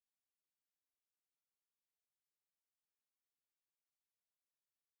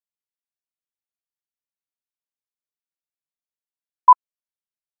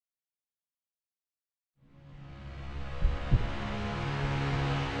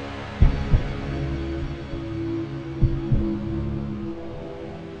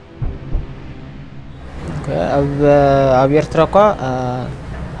ኣብ ኤርትራ እኳ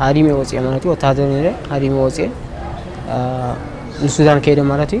ሃዲመ ወፅየ ማለት እዩ ወታደር ነይረ ሃዲመ ወፅየ ንሱዳን ከይደ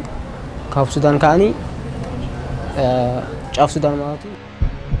ማለት እዩ ካብ ሱዳን ከዓኒ ጫፍ ሱዳን ማለት እዩ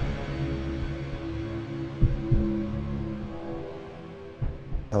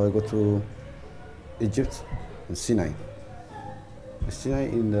How I go to Egypt and Sinai. Sinai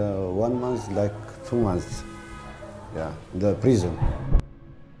in 1 month, like 2 months. Yeah, the prison.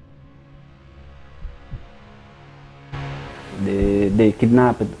 They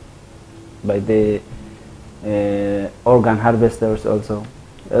kidnapped by the organ harvesters also.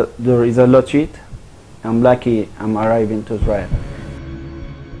 There is a lot shit. I'm lucky I'm arriving to Israel.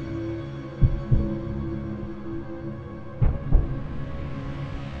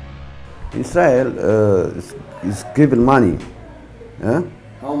 Israel is given money.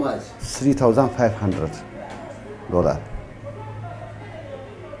 How much? $3,500.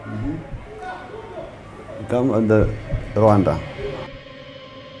 Come on the Rwanda.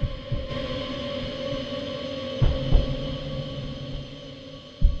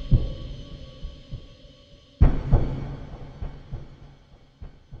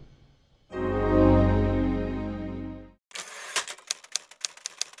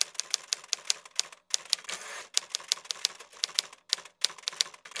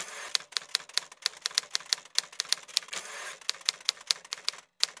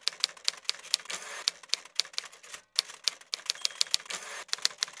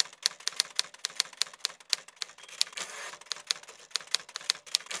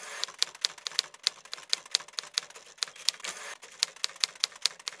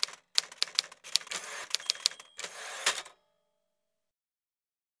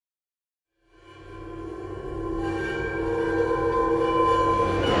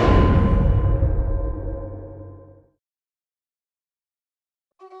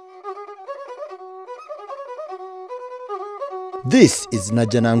 This is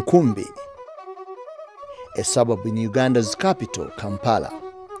Najanankumbi, a suburb in Uganda's capital, Kampala.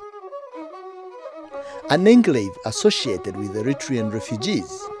 An enclave associated with Eritrean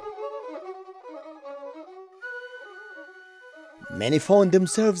refugees. Many found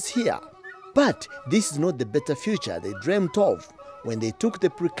themselves here, but this is not the better future they dreamt of when they took the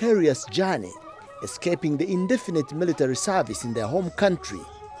precarious journey, escaping the indefinite military service in their home country,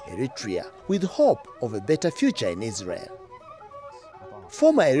 Eritrea, with hope of a better future in Israel.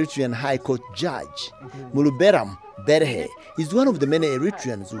 Former Eritrean High Court Judge Muluberam Berhe is one of the many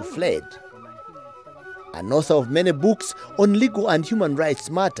Eritreans who fled. An author of many books on legal and human rights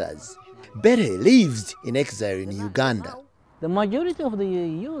matters, Berhe lives in exile in Uganda. The majority of the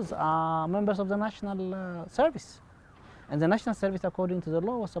youths are members of the national service. And the national service, according to the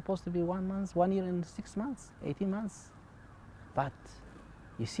law, was supposed to be 1 month, 1 year and 6 months, 18 months. But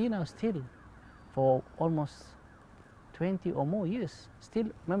you see now still, for almost 20 or more years, still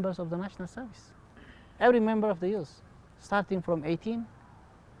members of the national service. Every member of the youth, starting from 18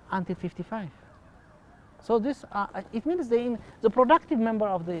 until 55. So this, it means the productive member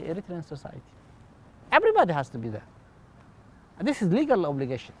of the Eritrean society. Everybody has to be there. And this is legal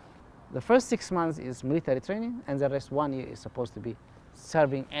obligation. The first 6 months is military training, and the rest 1 year is supposed to be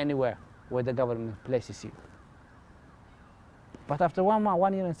serving anywhere where the government places you. But after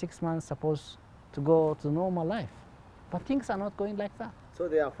 1 year and 6 months, supposed to go to normal life. But things are not going like that. So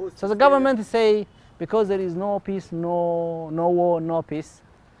they are forced. So the government say, because there is no peace, no war, no peace,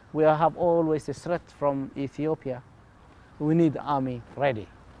 we have always a threat from Ethiopia. We need army ready.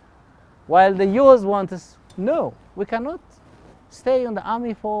 While the youth want us, no, we cannot stay in the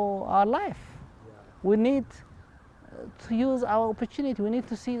army for our life. We need to use our opportunity. We need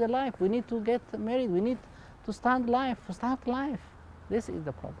to see the life. We need to get married. We need to start life. This is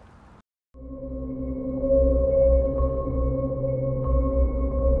the problem.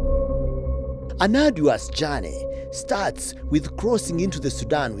 An arduous journey starts with crossing into the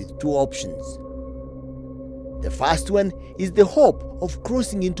Sudan with 2 options. The first one is the hope of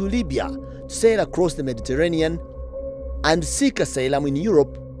crossing into Libya to sail across the Mediterranean and seek asylum in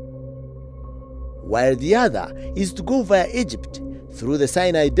Europe, while the other is to go via Egypt through the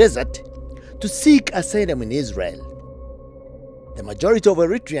Sinai Desert to seek asylum in Israel. The majority of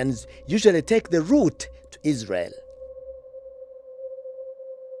Eritreans usually take the route to Israel.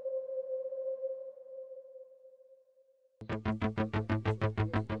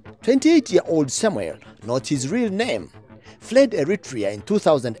 28-year-old Samuel, not his real name, fled Eritrea in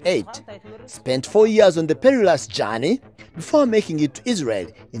 2008, spent 4 years on the perilous journey before making it to Israel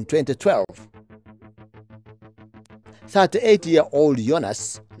in 2012. 38-year-old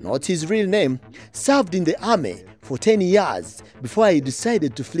Jonas, not his real name, served in the army for 10 years before he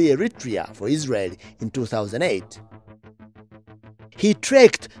decided to flee Eritrea for Israel in 2008. He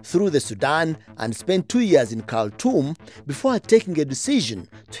trekked through the Sudan and spent 2 years in Khartoum before taking a decision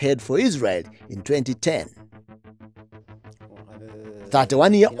to head for Israel in 2010.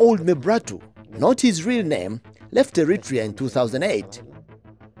 31-year-old Mebratu, not his real name, left Eritrea in 2008.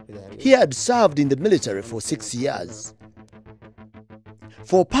 He had served in the military for 6 years.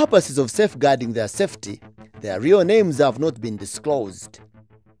 For purposes of safeguarding their safety, their real names have not been disclosed.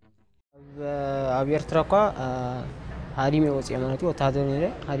 هاريمي وصي مالتي وتادرني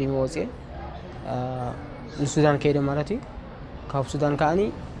هاريمي وصي السودان كيد مالتي كاف السودان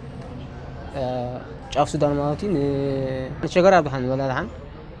كاني شاف السودان مالتي نشجر أبحان ولا دحان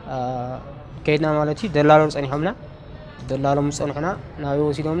كيدنا مالتي دلالهم صنيحنا دلالهم صنيحنا ناوي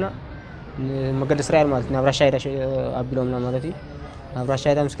وصيدهمنا مقدس إسرائيل مالتي نبرة شايدة أبيلهمنا مالتي نبرة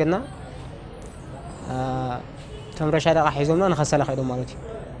شايدة مسكنا تمرة شايدة أحيزهمنا نخسلا خيدهم مالتي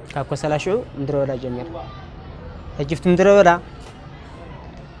كاب كسلا شو ندرو ولا جميل هجفت مدرو ولا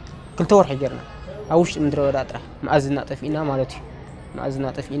كل تور حجرنا أوش مدرو ولا ترى مأذنا طفينا مالتي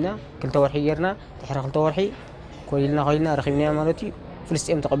مأذنا طفينا كل تور حجرنا تحرق كل تور حي كلنا خلينا رخينا مالتي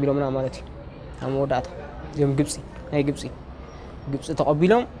فلسطين تقبلوا منا مالتي هم ودعت يوم جبسي هاي جبسي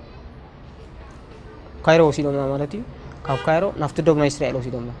تقبلهم كايرو وسيلهم مالتي كاب كايرو نفط دوبنا إسرائيل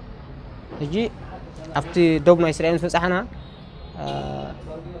وسيلهم هجي نفط دوبنا إسرائيل فسحنا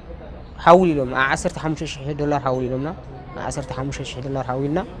حاولي لهم $10,000 حاولي لهم $10,000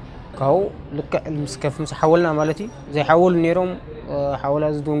 حاولنا كهو لك المسكف مس حاولنا مالتي زي حاول نيرهم حاول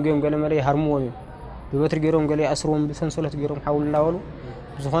أزدون جيم قال مري هرموني بيوتر جيرهم قال لي أسرهم بسنسولة جيرهم حاولنا ولو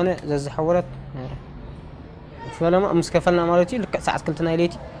زخانة زي حاولت فلما مسكفنا مالتي لك ساعات كلتنا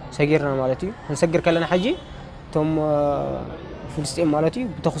إليتي سجرنا مالتي نسجر كلنا حجي ثم فلسطين مالتي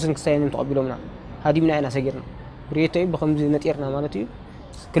بتخصن كسائن متقبلونا هذه من أين سجرنا بريتي بخمس نتيرنا مالتي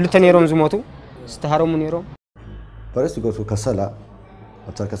كل تنيرهم زموتو استهارهم نيرهم. First we go to Kassala.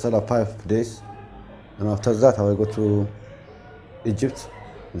 After Kassala 5 days, and after that I will go to Egypt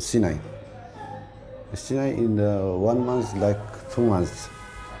and Sinai. Sinai in 1 month, like 2 months.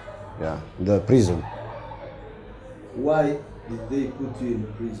 Yeah, in the prison. Why did they put you in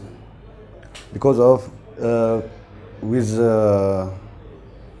prison? Because of with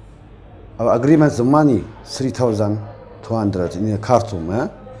our agreement, the money 3,200 in Khartoum. Eh?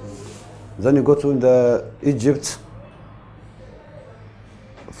 Then you go to the Egypt.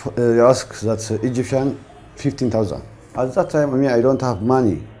 You ask that Egyptian 15,000. At that time, I mean, I don't have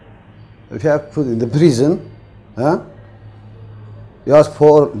money. If you have put in the prison, you ask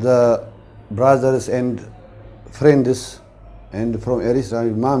for the brothers and friends, and from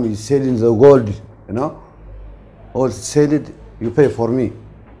Eritrea, mom is selling the gold, you know, all sell it, you pay for me.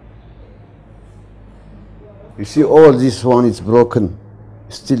 You see, all this one is broken,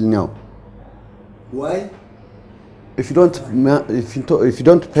 still now. Why? If you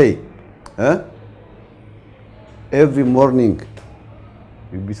don't pay, every morning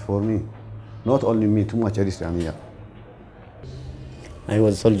you beat for me. Not only me, too much Eritrean here. I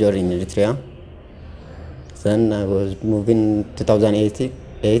was a soldier in Eritrea. Then I was moving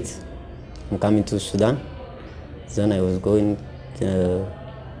 2008. I'm coming to Sudan. Then I was going to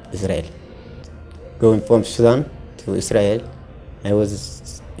Israel. Going from Sudan to Israel, I was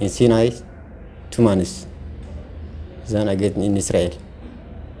in Sinai 2 months. Then I get in Israel.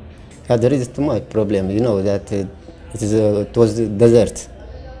 Yeah, there is too much problem, you know, that it was the desert.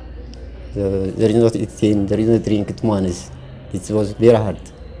 There is not eating, there is no drink 2 months. It was very hard.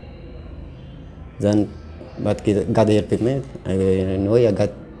 Then, but God helped me. I know I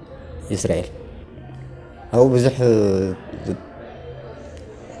got Israel. أو بزح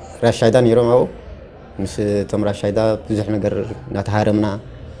رشيدان يروم أو مش تم رشيدا بزح نقدر نتحارمنا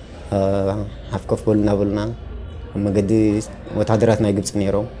حفكف بولنا بولنا أما قدي وتحضراتنا يجبس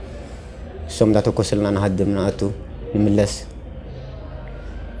نيرو سوم داتو كسلنا نهدمنا أتو نملس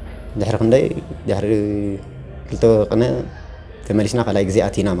دحر خندي دحر كلتو قنا تملسنا على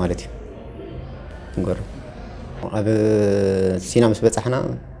إجزاءاتنا مالتي نقول أب سينا مسبت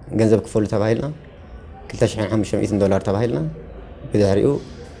إحنا جنزب كفول تبعيلنا كلتاشحن $500 تبعيلنا بدحريو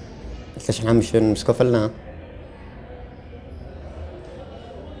كلتاشحن مسكفلنا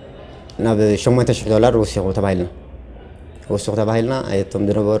ناب $800 وسيقو تبعيلنا وسيقو تبعيلنا أي تم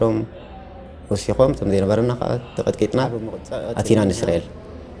دنبورم وسيقوم تم دنبورنا تقد كيتنا أتينا إسرائيل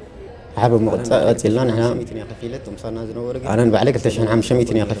حابب مقطع أتيلنا نحنا أنا بعلق كلتاشحن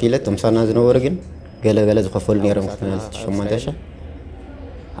 $500 قفيلة ومصارنا زنورجن قال زخفول نيرم شمانتاشا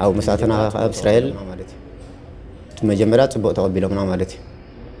أو مساعتنا بإسرائيل مجمرات بقى تقبلهم مالتي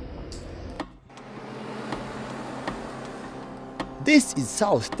This is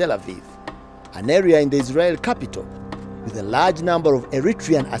South Tel Aviv, an area in the Israel capital with a large number of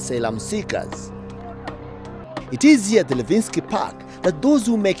Eritrean asylum seekers. It is here at the Levinsky Park that those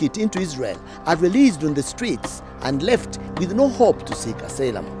who make it into Israel are released on the streets and left with no hope to seek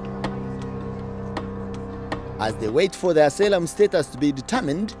asylum. As they wait for their asylum status to be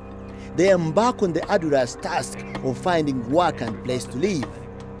determined, they embark on the arduous task of finding work and place to live.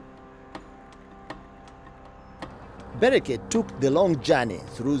 Bereket took the long journey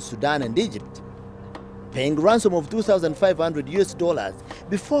through Sudan and Egypt, paying ransom of $2,500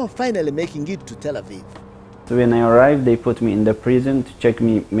 before finally making it to Tel Aviv. So when I arrived, they put me in the prison to check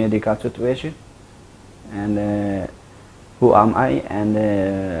me medical situation and who am I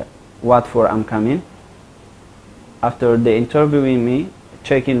and what for I'm coming. After they interviewing me,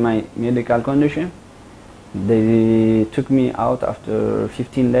 checking my medical condition, they took me out after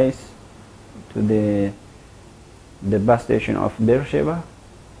 15 days to the bus station of Beersheba.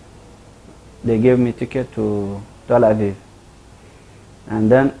 They gave me ticket to Tel Aviv. And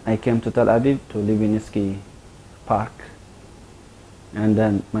then I came to Tel Aviv to Levinsky Park. And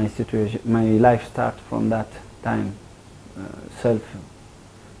then my life started from that time,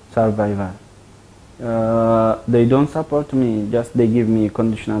 self-survival. They don't support me, just they give me a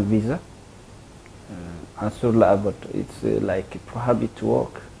conditional visa. But it's like prohibit to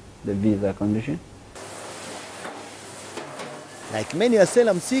work, the visa condition. Like many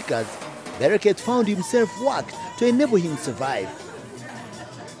asylum seekers, Bereket found himself work to enable him to survive.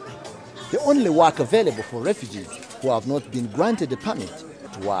 The only work available for refugees who have not been granted a permit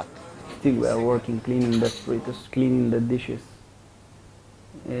to work. Still we are working, cleaning the streets, cleaning the dishes.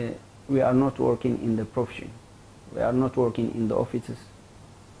 We are not working in the profession. We are not working in the offices.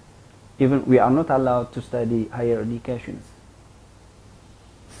 Even we are not allowed to study higher educations.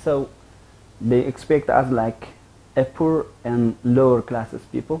 So they expect us like a poor and lower classes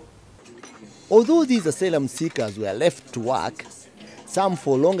people. Although these asylum seekers were left to work, some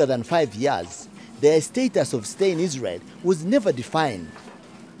for longer than 5 years, their status of stay in Israel was never defined.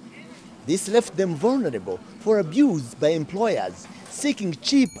 This left them vulnerable for abuse by employers seeking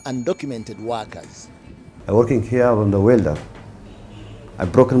cheap undocumented workers. I'm working here on the welder. I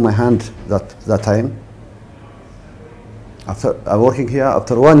broken my hand that time. I'm working here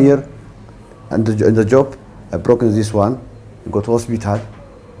after 1 year in the job. I broken this one. I go to hospital.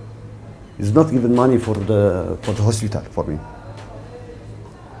 It's not even money for the hospital for me.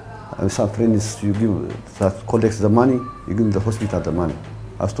 And some friends you give that collects the money, you give the hospital the money.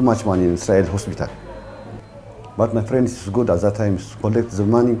 I have too much money in Israel hospital. But my friend is good at that time to collect the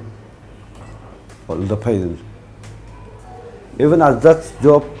money for the payment. Even at that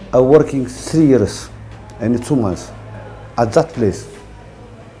job, I'm working 3 years and 2 months at that place,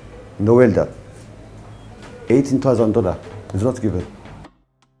 in the welder. $18,000 is not given.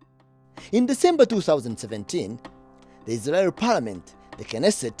 In December 2017, the Israeli parliament, the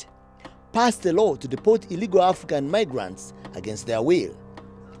Knesset, passed a law to deport illegal African migrants against their will.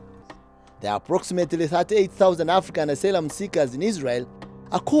 There are approximately 38,000 African asylum seekers in Israel,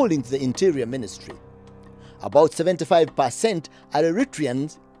 according to the Interior Ministry. About 75% are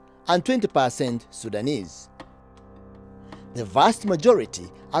Eritreans and 20% Sudanese. The vast majority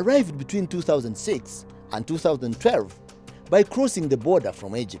arrived between 2006 and 2012 by crossing the border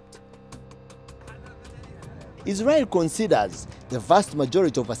from Egypt. Israel considers the vast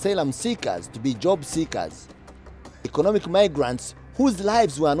majority of asylum seekers to be job seekers, economic migrants whose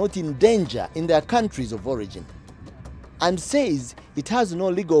lives were not in danger in their countries of origin, and says it has no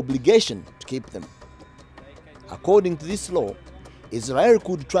legal obligation to keep them. According to this law, Israel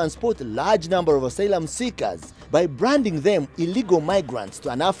could transport a large number of asylum seekers by branding them illegal migrants to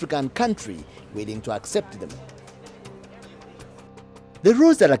an African country willing to accept them. The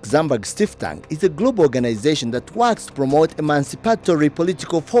Rosa Luxemburg Stiftung is a global organization that works to promote emancipatory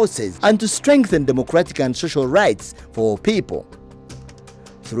political forces and to strengthen democratic and social rights for all people.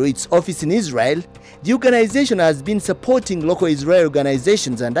 Through its office in Israel, the organization has been supporting local Israeli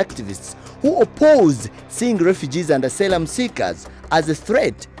organizations and activists who oppose seeing refugees and asylum seekers as a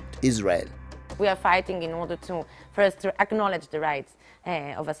threat to Israel. We are fighting in order to first to acknowledge the rights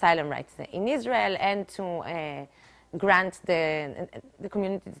of asylum rights in Israel and to grant the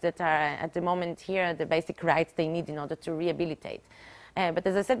communities that are at the moment here the basic rights they need in order to rehabilitate. But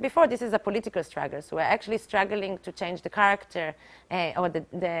as I said before, this is a political struggle, so we're actually struggling to change the character or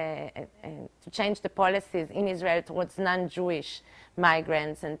to change the policies in Israel towards non-Jewish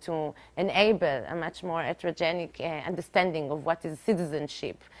migrants and to enable a much more heterogenic understanding of what is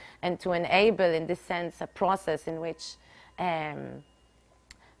citizenship, and to enable, in this sense, a process in which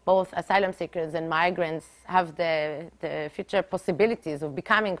both asylum seekers and migrants have the future possibilities of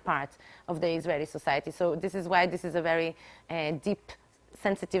becoming part of the Israeli society. So this is why this is a very deep,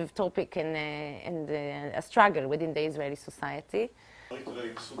 sensitive topic and a struggle within the Israeli society.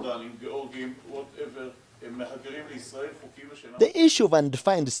 The issue of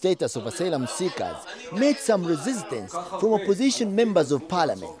undefined status of asylum seekers made some resistance from opposition members of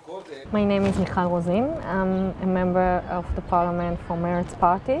parliament. My name is Michal Rozin. I'm a member of the parliament for Meretz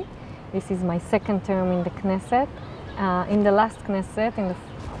Party. This is my second term in the Knesset. In the last Knesset, in the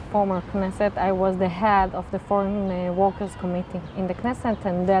former Knesset, I was the head of the Foreign Workers Committee in the Knesset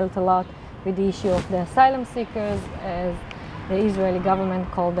and dealt a lot with the issue of the asylum seekers, as the Israeli government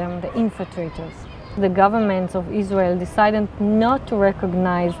called them the infiltrators. The governments of Israel decided not to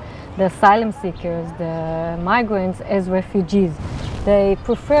recognize the asylum seekers, the migrants, as refugees. They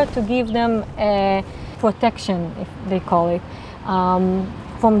prefer to give them a protection, if they call it,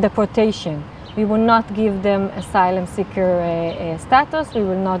 from deportation. We will not give them asylum seeker status, we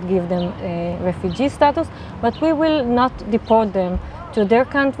will not give them refugee status, but we will not deport them to their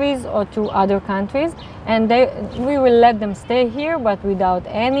countries or to other countries, and we will let them stay here, but without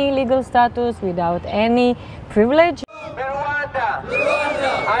any legal status, without any privilege.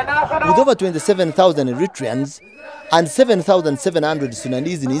 With over 27,000 Eritreans and 7,700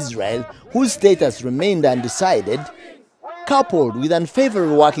 Sudanese in Israel, whose status remained undecided, coupled with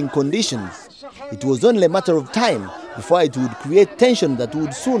unfavorable working conditions, it was only a matter of time before it would create tension that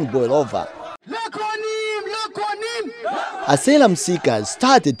would soon boil over. Asylum seekers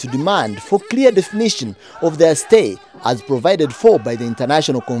started to demand for clear definition of their stay as provided for by the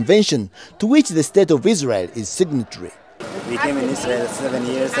International Convention to which the State of Israel is signatory. We came in Israel 7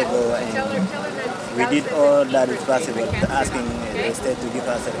 years ago and we did all that is possible, asking the state to give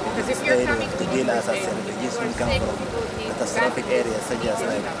us a refugee status, to deal us as refugees who come from catastrophic areas such as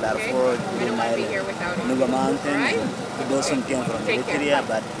like Darfur, Blue Nile, Nuba Mountain, those who came from Eritrea.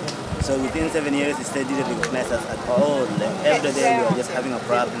 But so within 7 years, the state didn't recognize us at all. Like, every day we are just having a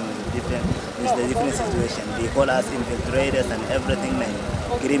problem with the different situation. They call us infiltrators and everything like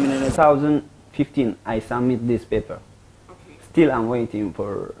criminals. 2015, I submit this paper. Still, I'm waiting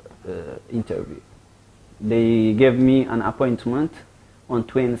for interview. They gave me an appointment on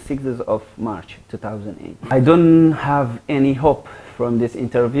 26th of March 2008. I don't have any hope from this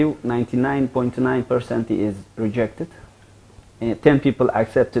interview. 99.9% is rejected. 10 people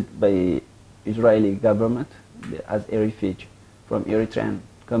accepted by Israeli government as a refugee from Eritrean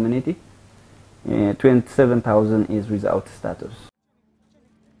community. 27,000 is without status.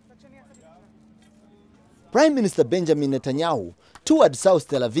 Prime Minister Benjamin Netanyahu toured South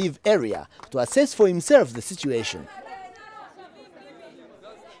Tel Aviv area to assess for himself the situation.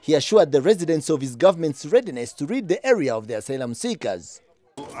 He assured the residents of his government's readiness to rid the area of the asylum seekers.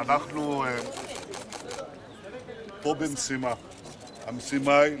 פה במשימה.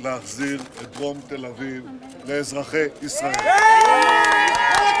 המשימה היא להחזיר את דרום תל אביב לאזרחי ישראל. כל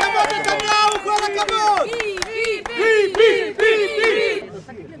הכבוד נתניהו, כל הכבוד!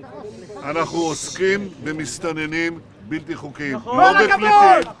 אנחנו עוסקים במסתננים בלתי חוקיים. לא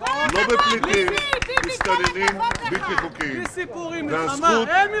בפליטים, לא בפליטים, מסתננים בלתי חוקיים.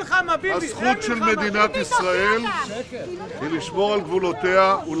 והזכות של מדינת ישראל היא לשמור על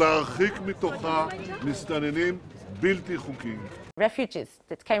גבולותיה ולהרחיק מתוכה מסתננים בלתי חוקיים. Refugees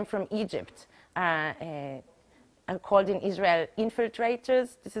that came from Egypt are called in Israel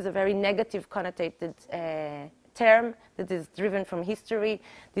infiltrators. This is a very negative connotated term that is driven from history.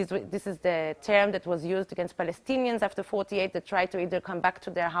 This is the term that was used against Palestinians after 48 that tried to either come back to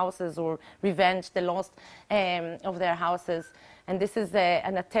their houses or revenge the loss of their houses. And this is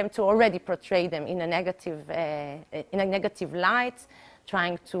an attempt to already portray them in a negative light,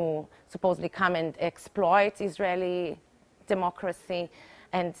 trying to supposedly come and exploit Israeli democracy.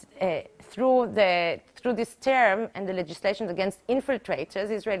 And through this term and the legislation against infiltrators,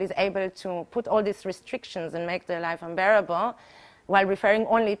 Israel is able to put all these restrictions and make their life unbearable while referring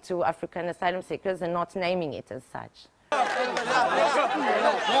only to African asylum seekers and not naming it as such.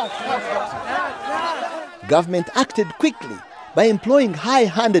 Government acted quickly by employing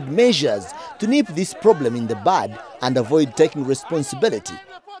high-handed measures to nip this problem in the bud and avoid taking responsibility.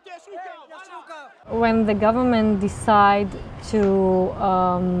 When the government decides to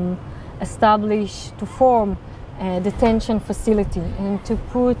form a detention facility and to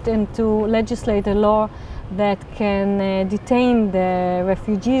put into legislate a law that can detain the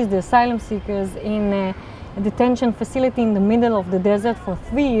refugees, the asylum seekers in a detention facility in the middle of the desert for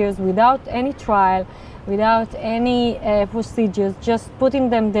 3 years without any trial, without any procedures, just putting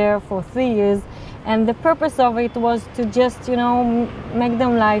them there for 3 years And the purpose of it was to just, you know, make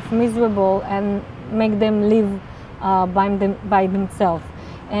them life miserable and make them live by themselves.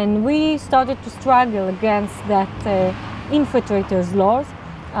 And we started to struggle against that infiltrators laws.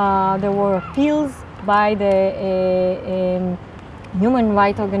 There were appeals by the human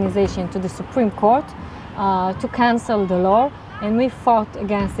rights organization to the Supreme Court to cancel the law, and we fought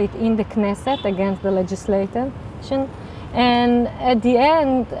against it in the Knesset, against the legislation. And at the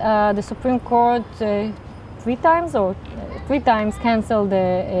end, the Supreme Court three times canceled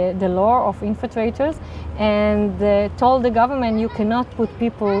the law of infiltrators and told the government you cannot put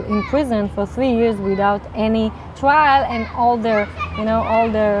people in prison for 3 years without any trial, and all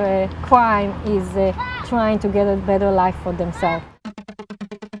their crime is trying to get a better life for themselves.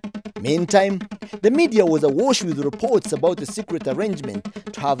 Meantime, the media was awash with reports about a secret arrangement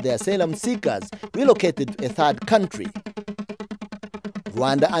to have the asylum seekers relocated to a third country.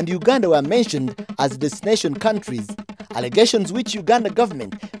 Rwanda and Uganda were mentioned as destination countries, allegations which Uganda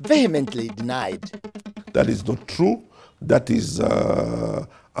government vehemently denied. That is not true. That is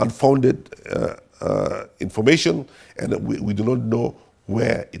unfounded information, and we do not know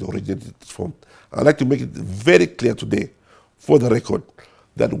where it originated from. I'd like to make it very clear today, for the record,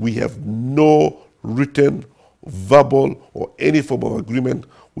 that we have no written, verbal, or any form of agreement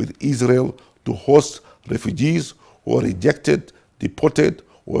with Israel to host refugees who are rejected, deported,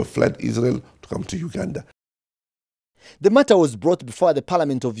 or fled Israel to come to Uganda. The matter was brought before the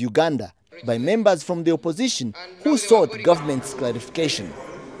Parliament of Uganda by members from the opposition who sought government's clarification.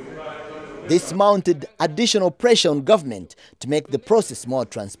 This mounted additional pressure on government to make the process more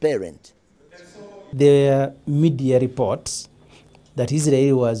transparent. The media reports that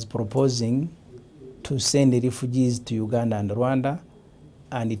Israel was proposing to send the refugees to Uganda and Rwanda,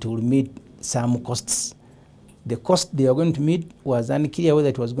 and it will meet some costs. The cost they were going to meet was unclear, whether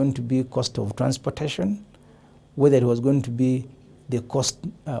it was going to be cost of transportation, whether it was going to be the cost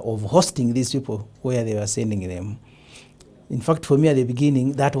of hosting these people where they were sending them. In fact, for me at the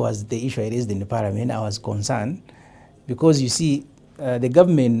beginning, that was the issue I raised in the Parliament. I was concerned because, you see, the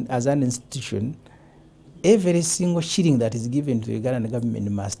government as an institution, every single shilling that is given to the Ugandan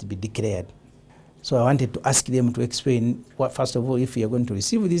government must be declared. So I wanted to ask them to explain, first of all, if we are going to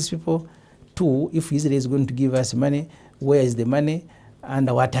receive these people, two, if Israel is going to give us money, where is the money,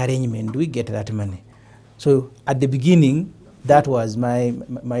 and what arrangement do we get that money? So at the beginning, that was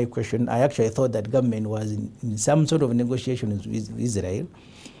my question. I actually thought that government was in some sort of negotiations with Israel.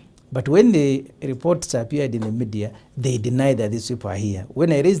 But when the reports appeared in the media, they denied that these people are here.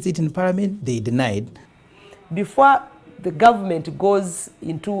 When I raised it in Parliament, they denied. Before the government goes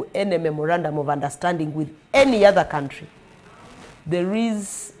into any memorandum of understanding with any other country, there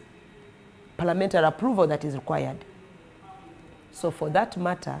is parliamentary approval that is required. So for that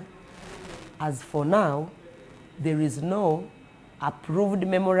matter, as for now, there is no approved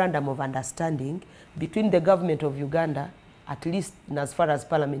memorandum of understanding between the government of Uganda, at least as far as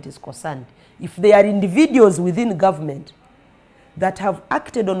Parliament is concerned. If there are individuals within government that have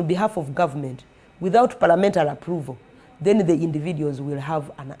acted on behalf of government without parliamentary approval, then the individuals will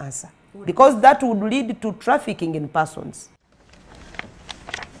have an answer. Because that would lead to trafficking in persons.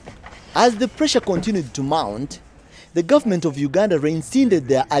 As the pressure continued to mount, the government of Uganda rescinded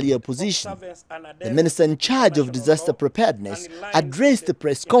their earlier position. The minister in charge of disaster preparedness addressed a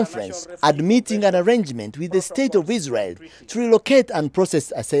press conference admitting an arrangement with the State of Israel to relocate and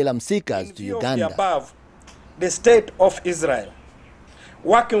process asylum seekers to Uganda. Above, the State of Israel,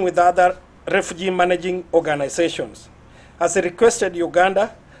 working with other refugee managing organizations, has requested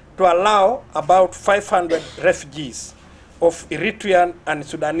Uganda to allow about 500 refugees of Eritrean and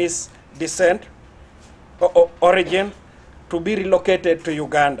Sudanese descent origin to be relocated to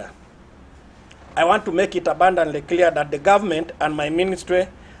Uganda. I want to make it abundantly clear that the government and my ministry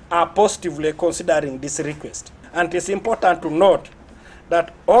are positively considering this request. And it is important to note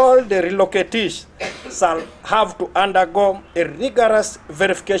that all the relocatees shall have to undergo a rigorous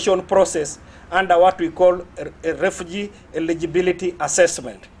verification process under what we call a refugee eligibility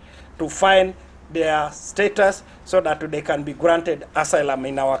assessment to find their status so that they can be granted asylum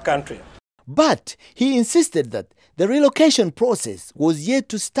in our country. But he insisted that the relocation process was yet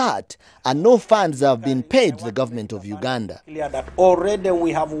to start and no funds have been paid to the government of Uganda. That already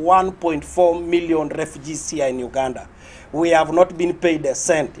we have 1.4 million refugees here in Uganda. We have not been paid a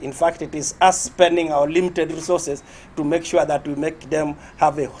cent. In fact, it is us spending our limited resources to make sure that we make them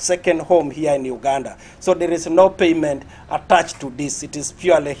have a second home here in Uganda. So there is no payment attached to this. It is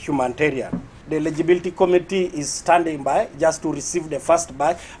purely humanitarian. The eligibility committee is standing by just to receive the first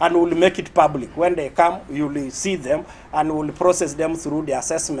batch, and will make it public. When they come, you will see them and will process them through the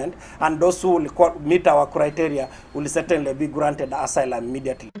assessment, and those who will meet our criteria will certainly be granted asylum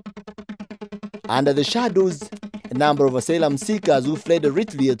immediately. Under the shadows, a number of asylum seekers who fled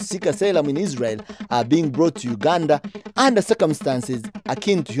Eritrea to seek asylum in Israel are being brought to Uganda under circumstances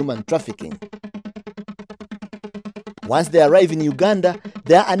akin to human trafficking. Once they arrive in Uganda,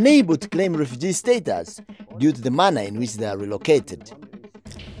 they are unable to claim refugee status due to the manner in which they are relocated.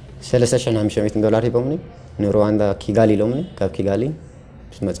 $3,500 يبومني نرواندا كيغالي لومني كاب كيغالي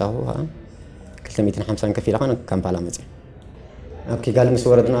بس مصاحو ها 250 كفيله خان كامبالا مصي اب كيغالي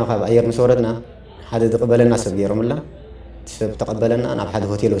مسوردنا خاب اير مسوردنا حدا تقبلنا سب غيرملا سب تقبلنا انا بحد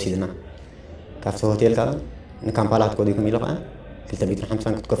هوتيل وسيدنا كافت هوتيل كا نكامبالا تقوديكم يلقى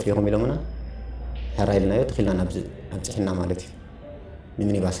 250 كتكفليهم يلومنا هرايلنا يدخلنا نبز امتحنا مالتي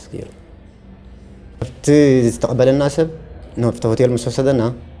مني باس كثير تقبلنا سب نو في هوتيل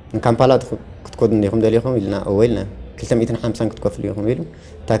مسوسدنا نكامبالا كتكود نيهم داليهم يلنا اولنا 250 كتكفليهم يلو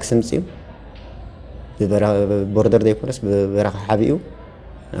تاكس مصيو بوردر ديكونس برخ حبيو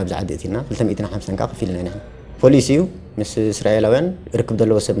ابز عديتنا 250 كفلنا نحن بوليسيو مس اسرائيلاوين ركب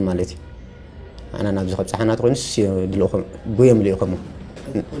دلو سب مالتي انا نابز خبص حنات قنس دلوخم بويم ليكم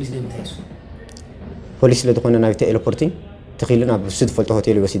بوليس اللي دخلنا نايت ايربورتين تخيلنا بسد فلت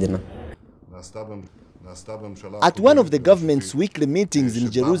هوتيل وسيدنا. At one of the government's weekly meetings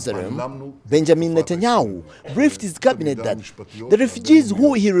in Jerusalem, Benjamin Netanyahu briefed his cabinet that the refugees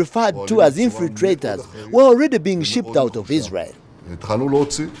who he referred to as infiltrators were already being shipped out of Israel. התחלנו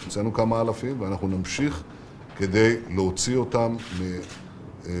להוציא, הוצאנו כמה אלפים, ואנחנו נמשיך כדי להוציא אותם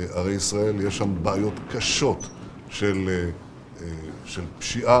מערי ישראל. יש שם בעיות קשות של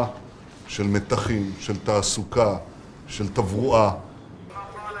פשיעה, של מתחים, של תעסוקה, של תברואה.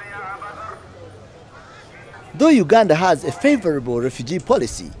 Though Uganda has a favorable refugee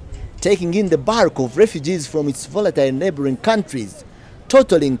policy, taking in the bulk of refugees from its volatile neighboring countries,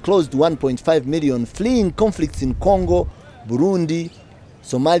 totaling close to 1.5 million fleeing conflicts in Congo, Burundi,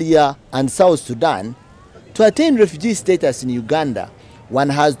 Somalia, and South Sudan, to attain refugee status in Uganda, one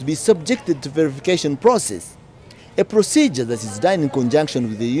has to be subjected to verification process, a procedure that is done in conjunction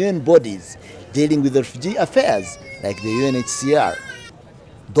with the UN bodies dealing with refugee affairs like the UNHCR.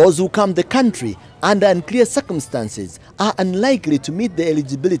 Those who come to the country under unclear circumstances are unlikely to meet the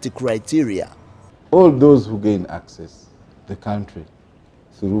eligibility criteria. All those who gain access to the country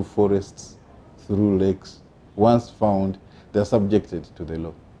through forests, through lakes, once found, they are subjected to the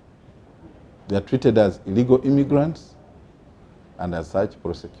law. They are treated as illegal immigrants and as such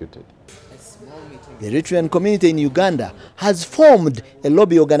prosecuted. The Eritrean community in Uganda has formed a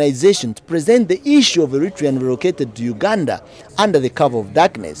lobby organization to present the issue of Eritrean relocated to Uganda under the cover of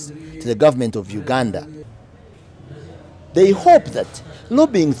darkness to the government of Uganda. They hope that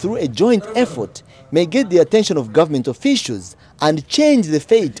lobbying through a joint effort may get the attention of government officials and change the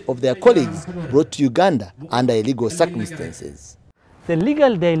fate of their colleagues brought to Uganda under illegal circumstances. The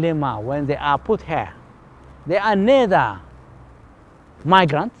legal dilemma when they are put here, they are neither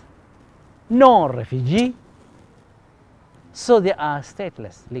migrant nor refugee, so they are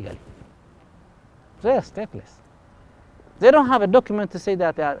stateless legally. They are stateless. They don't have a document to say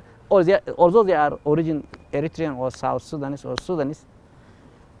that they are, although they are origin Eritrean or South Sudanese or Sudanese,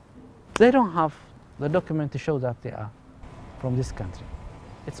 they don't have the document to show that they are from this country.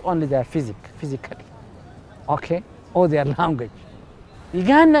 It's only their physically, okay, or their language.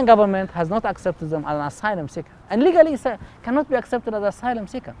 Ugandan government has not accepted them as an asylum seeker, and legally cannot be accepted as an asylum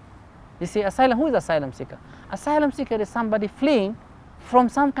seeker. You see, asylum, who is asylum seeker? Asylum seeker is somebody fleeing from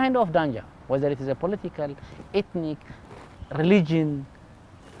some kind of danger, whether it is a political, ethnic, religion,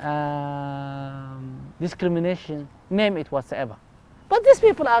 discrimination, name it whatsoever. But these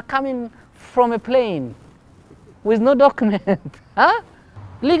people are coming from a plane with no document. Huh?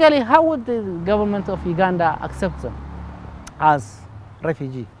 Legally, how would the government of Uganda accept them as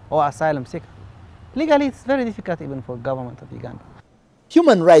refugee or asylum seeker? Legally, it's very difficult even for government of Uganda.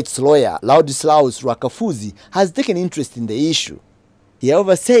 Human rights lawyer Laudislaus Rwakafuzi has taken interest in the issue. He,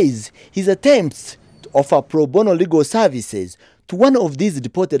 however, says his attempts to offer pro bono legal services to one of these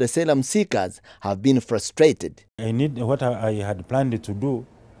deported asylum seekers have been frustrated. What I had planned to do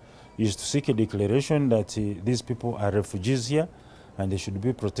is to seek a declaration that these people are refugees here and they should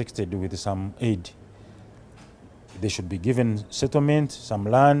be protected with some aid. They should be given settlement, some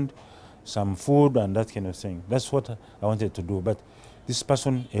land, some food, and that kind of thing. That's what I wanted to do. But this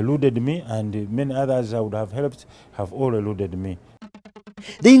person eluded me, and many others I would have helped have all eluded me.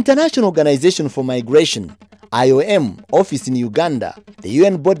 The International Organization for Migration IOM office in Uganda, the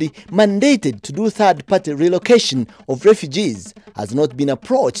UN body mandated to do third-party relocation of refugees, has not been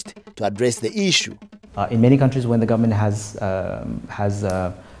approached to address the issue. In many countries, when the government is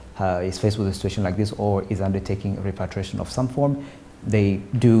faced with a situation like this or is undertaking repatriation of some form, they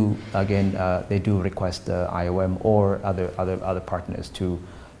do request the IOM or other partners to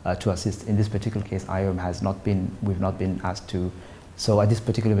assist. In this particular case, IOM we've not been asked to. So at this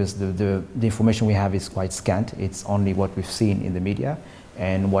particular case, the information we have is quite scant. It's only what we've seen in the media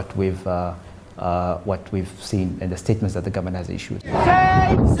and what we've seen in the statements that the government has issued. Say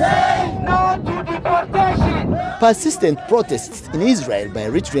no to deportation! Persistent protests in Israel by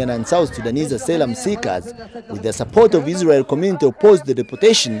Eritrean and South Sudanese asylum seekers, with the support of Israel community opposed the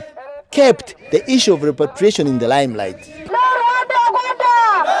deportation, kept the issue of repatriation in the limelight.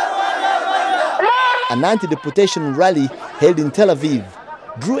 An anti-deportation rally held in Tel Aviv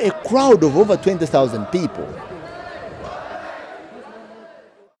drew a crowd of over 20,000 people.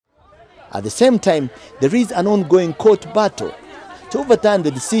 At the same time, there is an ongoing court battle to overturn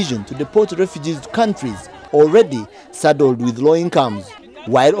the decision to deport refugees to countries already saddled with low incomes,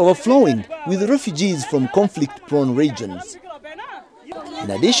 while overflowing with refugees from conflict-prone regions.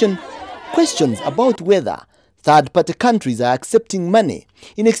 In addition, questions about whether third-party countries are accepting money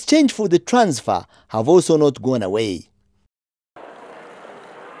in exchange for the transfer have also not gone away.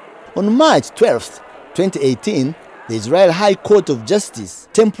 On March 12, 2018, the Israel High Court of Justice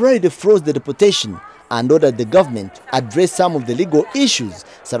temporarily froze the deportation and ordered the government to address some of the legal issues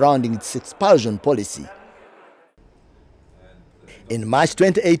surrounding its expulsion policy. In March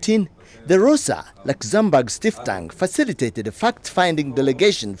 2018, the Rosa Luxembourg Stiftung facilitated a fact-finding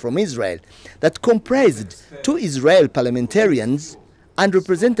delegation from Israel that comprised 2 Israel parliamentarians and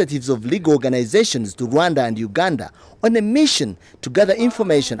representatives of legal organizations to Rwanda and Uganda on a mission to gather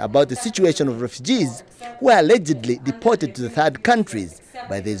information about the situation of refugees who are allegedly deported to the third countries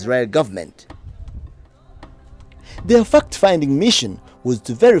by the Israel government. Their fact-finding mission was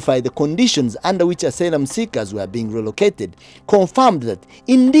to verify the conditions under which asylum seekers were being relocated, confirmed that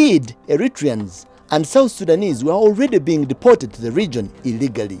indeed Eritreans and South Sudanese were already being deported to the region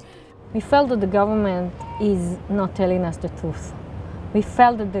illegally. We felt that the government is not telling us the truth. We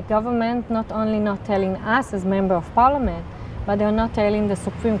felt that the government not only not telling us as member of parliament, but they're not telling the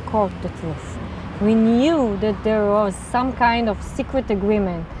Supreme Court the truth. We knew that there was some kind of secret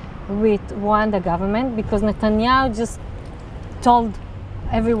agreement with Rwanda government because Netanyahu just told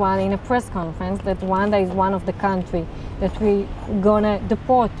everyone in a press conference that Rwanda is one of the countries that we're gonna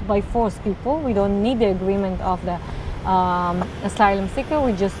deport by force people. We don't need the agreement of the asylum seeker,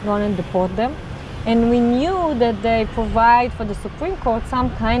 we're just gonna deport them. And we knew that they provide for the Supreme Court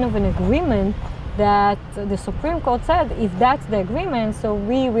some kind of an agreement that the Supreme Court said, if that's the agreement, so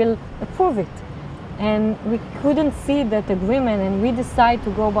we will approve it. And we couldn't see that agreement, and we decided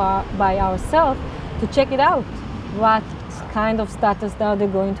to go by ourselves to check it out. What kind of status are they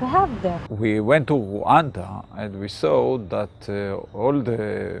going to have there? We went to Rwanda and we saw that all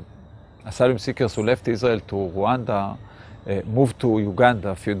the asylum seekers who left Israel to Rwanda moved to Uganda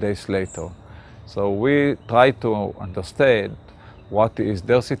a few days later. So we tried to understand what is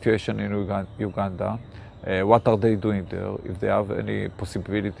their situation in Uganda, what are they doing there, if they have any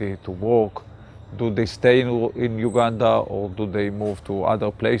possibility to work, do they stay in Uganda or do they move to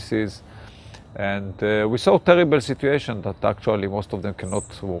other places? And we saw a terrible situation that actually most of them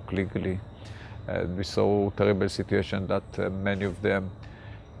cannot work legally. We saw a terrible situation that many of them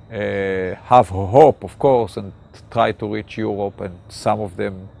have hope, of course, and try to reach Europe, and some of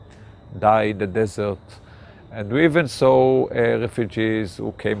them die in the desert. And we even saw refugees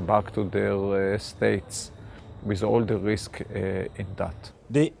who came back to their states with all the risk in that.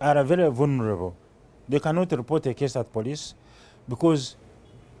 They are very vulnerable. They cannot report a case at police because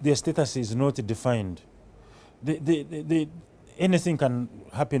their status is not defined. Anything can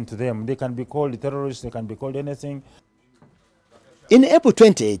happen to them. They can be called terrorists, they can be called anything. In April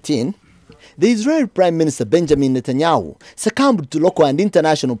 2018, the Israeli Prime Minister Benjamin Netanyahu succumbed to local and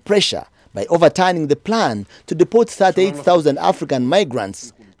international pressure by overturning the plan to deport 38,000 African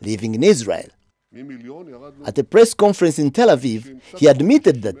migrants living in Israel. At a press conference in Tel Aviv, he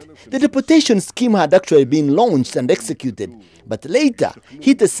admitted that the deportation scheme had actually been launched and executed, but later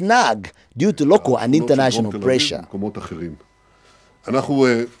hit a snag due to local and international pressure. אנחנו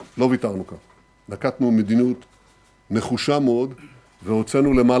לא ויתרנו כאן. נקטנו מדיניות נחושה מאוד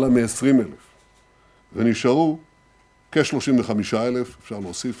והוצאנו למעלה מ-20,000. ונשארו כ-35,000, אפשר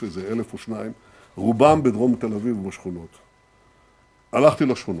להוסיף איזה 1,000 או 2,000, רובם בדרום תל אביב ובשכונות. הלכתי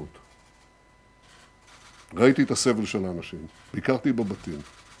לשכונות. ראיתי את הסבל של האנשים, ביקרתי בבתים,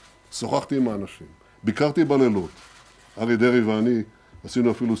 שוחחתי עם האנשים, ביקרתי בלילות. ארי דרעי ואני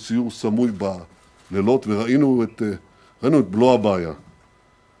עשינו אפילו סיור סמוי בלילות וראינו את בלוע הבעיה.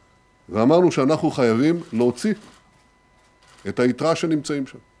 ואמרנו שאנחנו חייבים להוציא את היתרה שנמצאים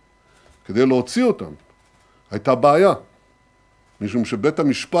שם. כדי להוציא אותם הייתה בעיה, משום שבית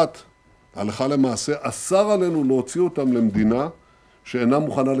המשפט הלכה למעשה אסר עלינו להוציא אותם למדינה שאינה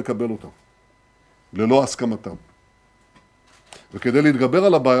מוכנה לקבל אותם, ללא הסכמתם. וכדי להתגבר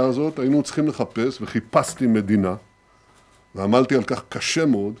על הבעיה הזאת היינו צריכים לחפש, וחיפשתי מדינה, ועמלתי על כך קשה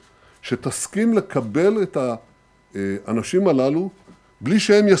מאוד, שתסכים לקבל את האנשים הללו בלי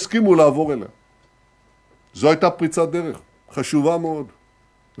שהם יסכימו לעבור אליה. זו הייתה פריצת דרך, חשובה מאוד,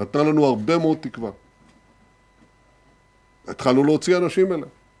 נתנה לנו הרבה מאוד תקווה. התחלנו להוציא אנשים אליה.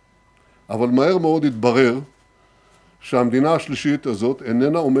 אבל מהר מאוד התברר שהמדינה השלישית הזאת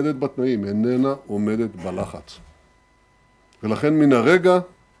איננה עומדת בתנאים, איננה עומדת בלחץ. ולכן מן הרגע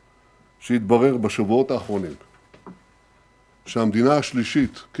שהתברר בשבועות האחרונים שהמדינה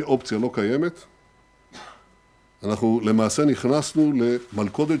השלישית כאופציה לא קיימת, אנחנו למעשה נכנסנו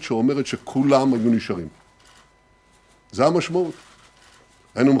למלכודת שאומרת שכולם היו נשארים. זה המשמעות.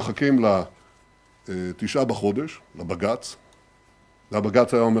 היינו מחכים ל9 בחודש, לבג"ץ,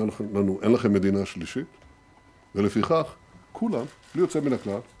 והבג"ץ היה אומר לנו, אין לכם מדינה שלישית, ולפיכך כולם, בלי יוצא מן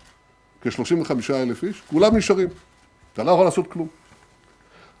הכלל, כ-35,000 איש, כולם נשארים. אתה לא יכול לעשות כלום.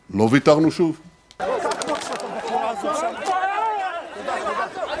 לא ויתרנו שוב.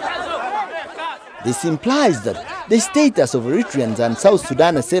 This implies that the status of Eritreans and South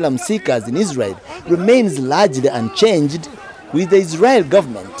Sudan asylum seekers in Israel remains largely unchanged, with the Israel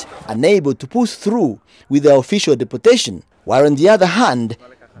government unable to push through with their official deportation, while on the other hand,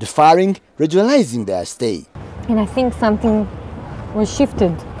 deferring regionalizing their stay. And I think something was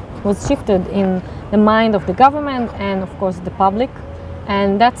shifted in the mind of the government and of course the public, and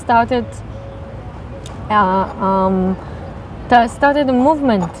that started a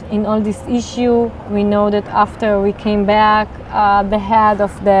movement in all this issue. We know that after we came back, the head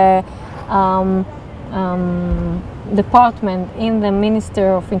of the department in the Minister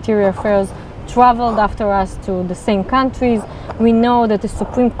of Interior Affairs traveled after us to the same countries. We know that the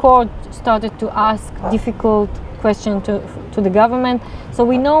Supreme Court started to ask difficult questions to the government. So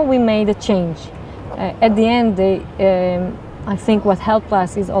we know we made a change. At the end, I think what helped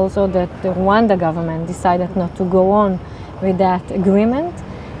us is also that the Rwanda government decided not to go on with that agreement,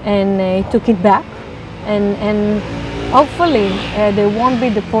 and took it back, and hopefully they won't be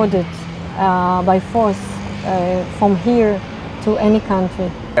deported by force from here to any country.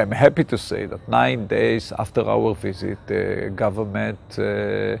 I'm happy to say that 9 days after our visit, the government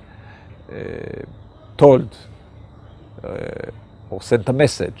told or sent a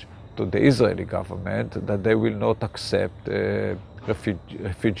message to the Israeli government that they will not accept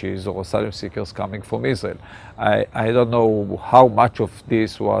refugees or asylum seekers coming from Israel. I don't know how much of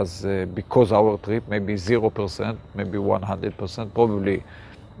this was because our trip, maybe 0%, maybe 100%, probably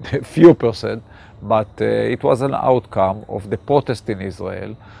a few percent, but it was an outcome of the protest in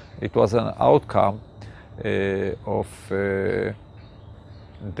Israel. It was an outcome of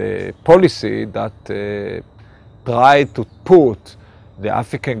the policy that tried to put the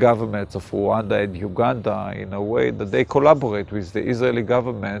African governments of Rwanda and Uganda in a way that they collaborate with the Israeli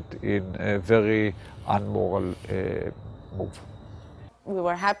government in a very unmoral move. We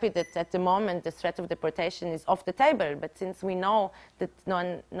were happy that at the moment the threat of deportation is off the table, but since we know that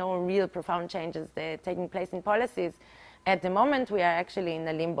no real profound changes are taking place in policies, at the moment we are actually in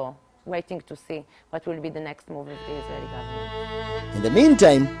a limbo, waiting to see what will be the next move of the Israeli government. In the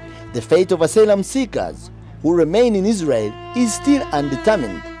meantime, the fate of asylum seekers who remain in Israel is still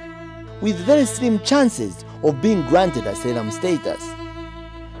undetermined, with very slim chances of being granted asylum status.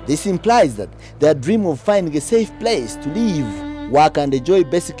 This implies that their dream of finding a safe place to live, work and enjoy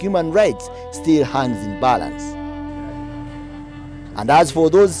basic human rights still hangs in balance. And as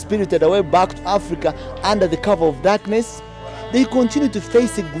for those spirited away back to Africa under the cover of darkness, they continue to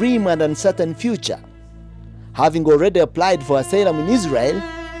face a grim and uncertain future. Having already applied for asylum in Israel,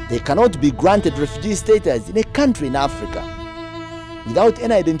 they cannot be granted refugee status in a country in Africa. Without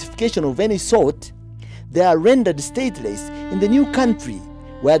any identification of any sort, they are rendered stateless in the new country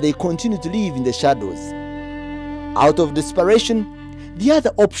where they continue to live in the shadows. Out of desperation, the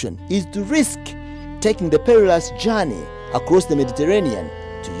other option is to risk taking the perilous journey across the Mediterranean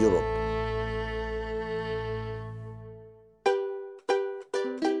to Europe.